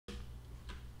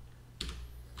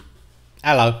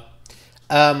Hello.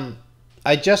 Um,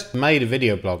 I just made a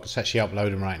video blog. It's actually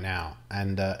uploading right now,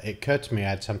 and it occurred to me I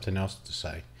had something else to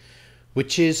say,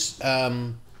 which is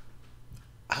I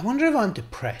wonder if I'm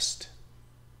depressed.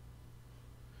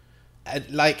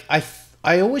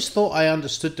 I always thought I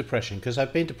understood depression because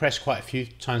I've been depressed quite a few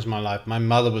times in my life. My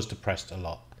mother was depressed a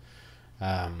lot.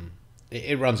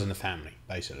 It runs in the family,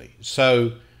 basically.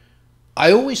 So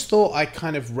I always thought I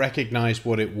kind of recognized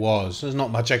what it was. There's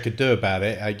not much I could do about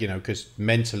it, because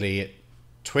mentally it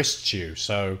twists you.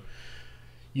 So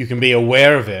you can be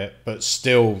aware of it, but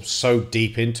still so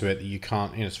deep into it that you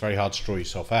can't, it's very hard to draw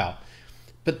yourself out.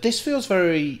 But this feels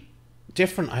very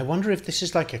different. I wonder if this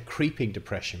is like a creeping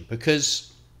depression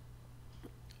because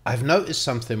I've noticed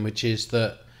something, which is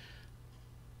that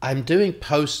I'm doing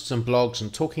posts and blogs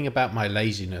and talking about my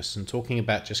laziness and talking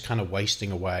about just kind of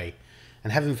wasting away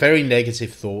and having very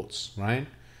negative thoughts, right?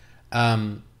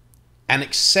 And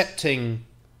accepting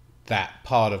that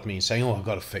part of me and saying, oh, I've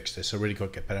got to fix this. I really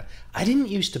got to get better. I didn't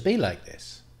used to be like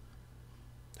this.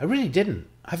 I really didn't.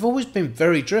 I've always been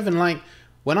very driven. Like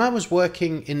when I was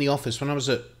working in the office, when I was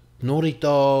at Naughty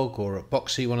Dog or at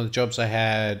Boxy, one of the jobs I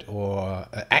had, or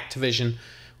at Activision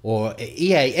or at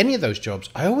EA, any of those jobs,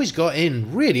 I always got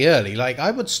in really early. Like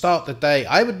I would start the day,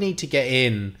 I would need to get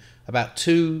in about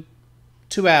two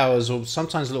hours or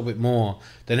sometimes a little bit more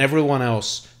than everyone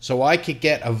else so I could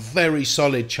get a very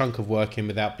solid chunk of work in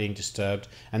without being disturbed,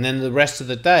 and then the rest of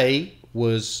the day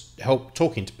was help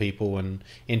talking to people and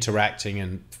interacting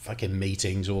and fucking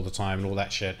meetings all the time and all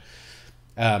that shit.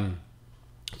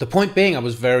 The point being I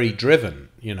was very driven,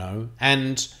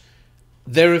 and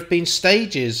there have been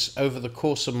stages over the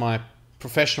course of my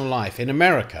professional life in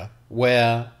America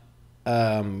where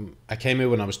I came here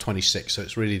when I was 26, so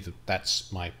it's really that's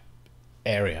my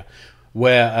area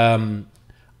where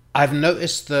I've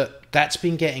noticed that that's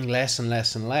been getting less and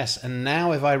less and less. And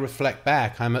now if I reflect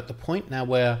back, I'm at the point now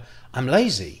where I'm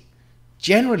lazy,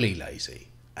 generally lazy,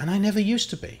 and I never used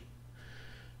to be.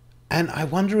 And I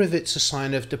wonder if it's a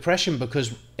sign of depression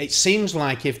because it seems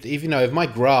like if my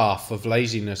graph of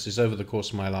laziness is over the course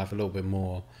of my life a little bit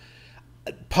more,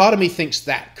 part of me thinks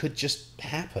that could just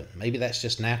happen. Maybe that's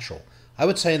just natural. I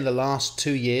would say in the last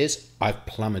 2 years, I've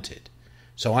plummeted.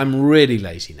 So I'm really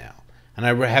lazy now, and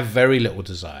I have very little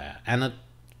desire, and I'm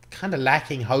kind of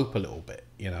lacking hope a little bit,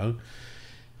 And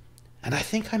I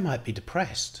think I might be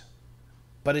depressed,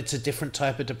 but it's a different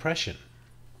type of depression.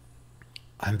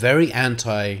 I'm very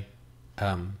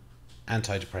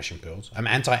anti-depression pills. I'm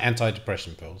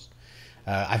anti-depression pills.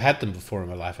 I've had them before in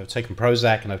my life. I've taken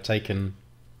Prozac and I've taken,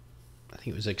 I think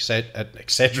it was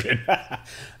Excedrin.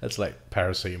 That's like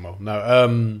paracetamol.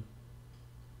 No,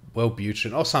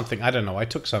 Wellbutrin or something. I don't know. I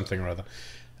took something or other.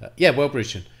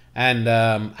 Wellbutrin. And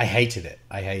I hated it.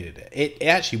 It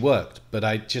actually worked, but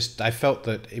I felt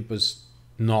that it was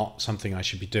not something I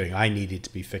should be doing. I needed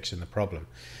to be fixing the problem.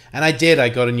 And I did. I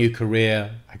got a new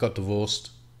career. I got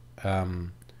divorced,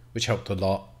 which helped a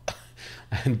lot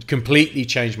and completely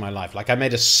changed my life. Like I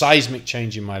made a seismic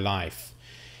change in my life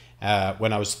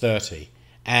when I was 30.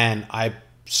 And I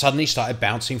suddenly started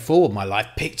bouncing forward. My life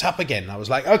picked up again. I was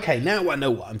like, okay, now I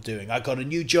know what I'm doing. I got a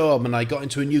new job and I got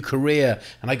into a new career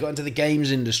and I got into the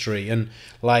games industry, and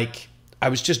like I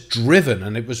was just driven,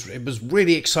 and it was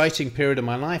really exciting period of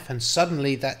my life, and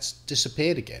suddenly that's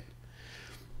disappeared again.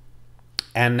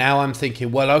 And now I'm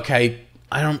thinking, well, okay,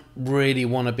 I don't really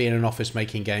want to be in an office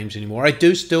making games anymore. I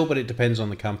do still, but it depends on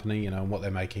the company, and what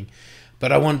they're making.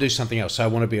 But I want to do something else. So I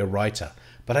want to be a writer.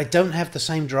 But I don't have the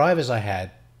same drive as I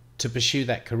had to pursue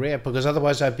that career, because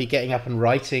otherwise I'd be getting up and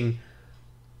writing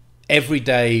every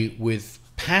day with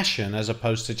passion as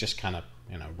opposed to just kind of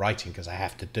writing because I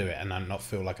have to do it and I not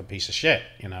feel like a piece of shit,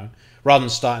 rather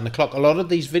than starting the clock. A lot of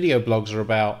these video blogs are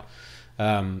about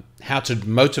how to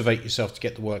motivate yourself to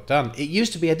get the work done. It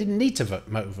used to be I didn't need to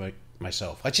motivate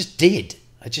myself. I just did.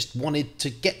 I just wanted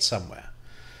to get somewhere.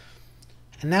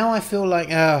 And now I feel like,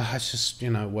 it's just,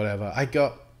 whatever. I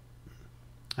don't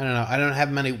know. I don't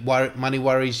have many money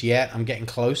worries yet. I'm getting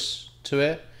close to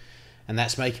it. And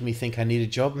that's making me think I need a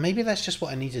job. Maybe that's just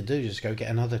what I need to do. Just go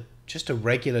get just a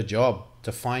regular job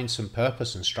to find some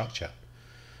purpose and structure.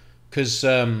 Because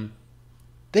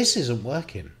this isn't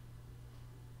working.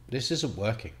 This isn't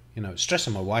working. It's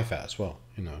stressing my wife out as well.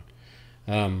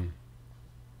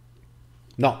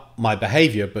 Not my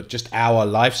behavior, but just our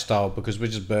lifestyle, because we're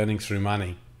just burning through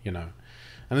money,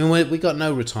 I mean, we got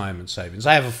no retirement savings.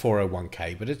 I have a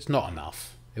 401k, but it's not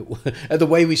enough. The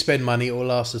way we spend money, it will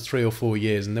last us 3 or 4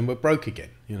 years, and then we're broke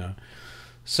again,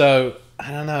 So,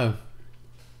 I don't know.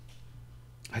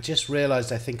 I just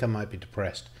realized I think I might be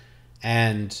depressed.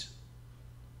 And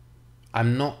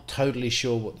I'm not totally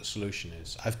sure what the solution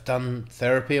is. I've done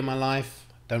therapy in my life.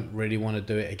 Don't really want to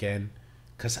do it again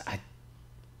because I've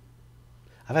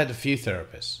had a few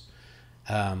therapists.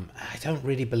 I don't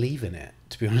really believe in it,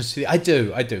 to be honest with you. I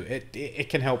do. It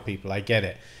can help people. I get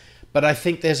it. But I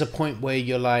think there's a point where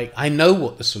you're like, I know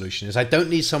what the solution is. I don't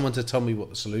need someone to tell me what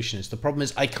the solution is. The problem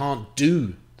is I can't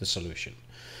do the solution.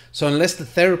 So unless the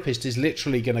therapist is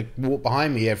literally going to walk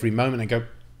behind me every moment and go,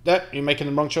 you're making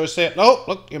the wrong choice here. No,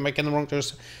 look, you're making the wrong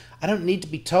choice. I don't need to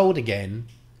be told again.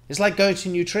 It's like going to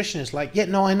a nutritionist. Like, yeah,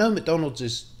 no, I know McDonald's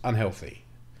is unhealthy.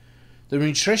 The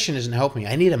nutrition isn't helping me.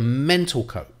 I need a mental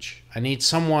coach. I need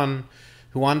someone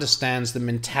who understands the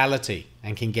mentality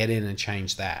and can get in and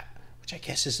change that. Which I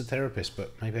guess is a therapist,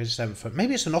 but maybe I just haven't.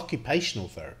 Maybe it's an occupational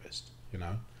therapist, you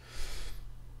know.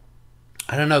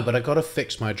 I don't know, but I got to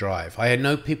fix my drive. I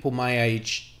know people my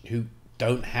age who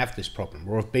don't have this problem,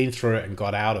 or have been through it and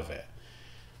got out of it.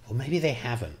 Or maybe they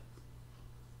haven't.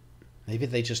 Maybe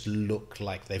they just look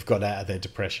like they've got out of their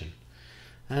depression.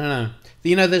 I don't know.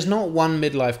 You know, there's not one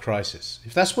midlife crisis.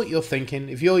 If that's what you're thinking,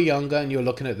 if you're younger and you're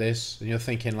looking at this and you're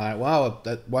thinking like, wow,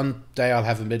 that one day I'll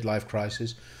have a midlife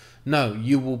crisis. No,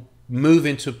 you will move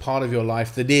into a part of your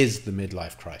life that is the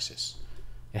midlife crisis.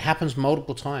 It happens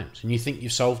multiple times and you think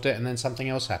you've solved it and then something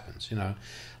else happens, you know.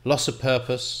 Loss of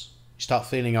purpose, you start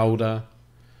feeling older,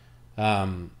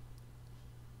 you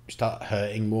start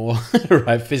hurting more,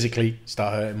 right? Physically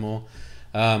start hurting more.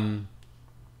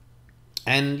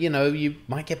 And, you know, you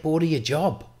might get bored of your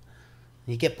job.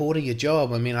 You get bored of your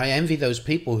job. I mean, I envy those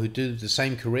people who do the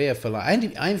same career for like,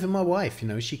 I envy my wife, you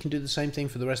know, she can do the same thing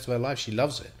for the rest of her life. She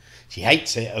loves it. She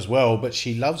hates it as well, but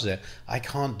she loves it. I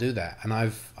can't do that. And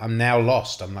I'm now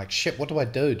lost. I'm like, shit, what do I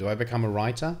do? Do I become a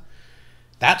writer?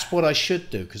 That's what I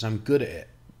should do because I'm good at it.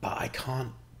 But I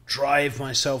can't drive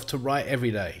myself to write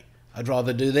every day. I'd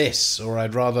rather do this, or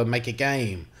I'd rather make a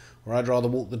game, or I'd rather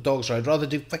walk the dogs, or I'd rather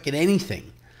do fucking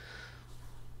anything.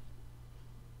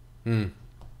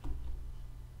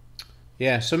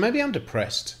 Yeah, so maybe I'm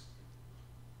depressed.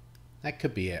 That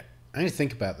could be it. I need to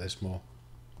think about this more.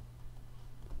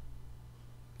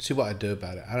 See what I do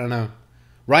about it. I don't know.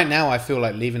 Right now, I feel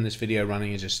like leaving this video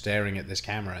running and just staring at this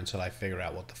camera until I figure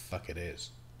out what the fuck it is.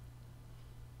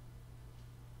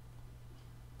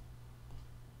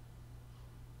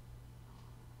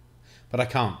 But I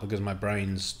can't because my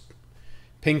brain's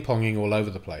ping-ponging all over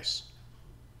the place.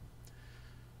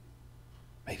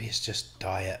 Maybe it's just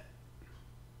diet.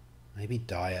 Maybe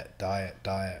diet,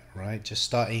 right? Just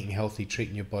start eating healthy,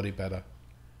 treating your body better.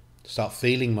 Start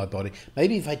feeling my body.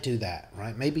 Maybe if I do that,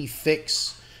 right? Maybe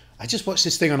fix... I just watched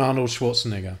this thing on Arnold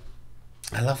Schwarzenegger.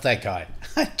 I love that guy.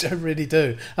 I really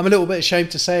do. I'm a little bit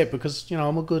ashamed to say it because, you know,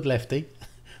 I'm a good lefty.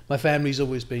 My family's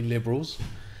always been liberals.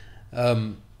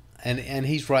 And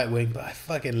he's right-wing, but I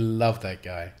fucking love that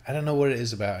guy. I don't know what it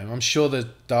is about him. I'm sure there's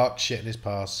dark shit in his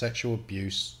past, sexual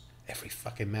abuse. Every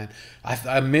fucking man.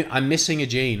 I'm missing a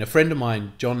gene. A friend of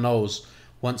mine, John Knowles,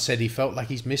 once said he felt like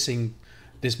he's missing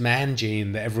this man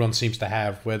gene that everyone seems to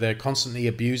have, where they're constantly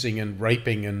abusing and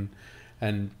raping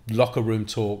and locker room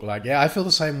talk. Like, yeah, I feel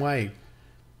the same way.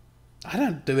 I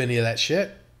don't do any of that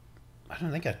shit. I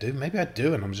don't think I do. Maybe I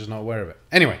do, and I'm just not aware of it.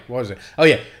 Anyway, what was it? Oh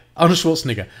yeah, Arnold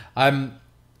Schwarzenegger. I'm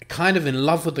kind of in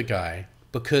love with the guy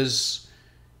because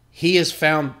he has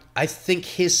found, I think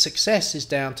his success is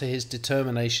down to his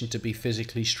determination to be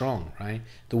physically strong, right?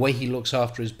 The way he looks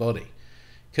after his body.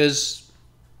 Because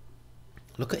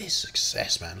look at his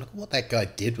success, man. Look at what that guy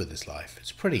did with his life.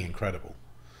 It's pretty incredible.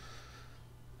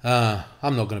 I'm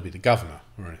not going to be the governor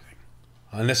or anything.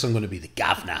 Unless I'm going to be the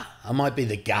governor. I might be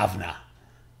the governor.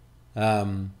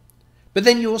 But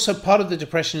then you also, part of the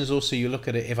depression is also you look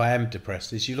at it, if I am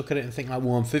depressed, is you look at it and think like,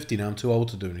 well, I'm 50 now, I'm too old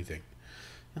to do anything.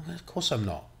 And of course I'm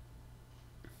not.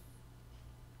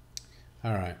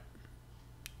 Alright.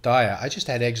 Diet. I just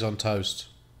had eggs on toast.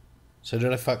 So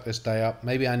did I fuck this day up?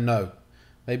 Maybe I know.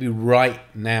 Maybe right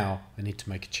now I need to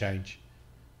make a change.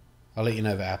 I'll let you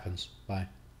know if it happens. Bye.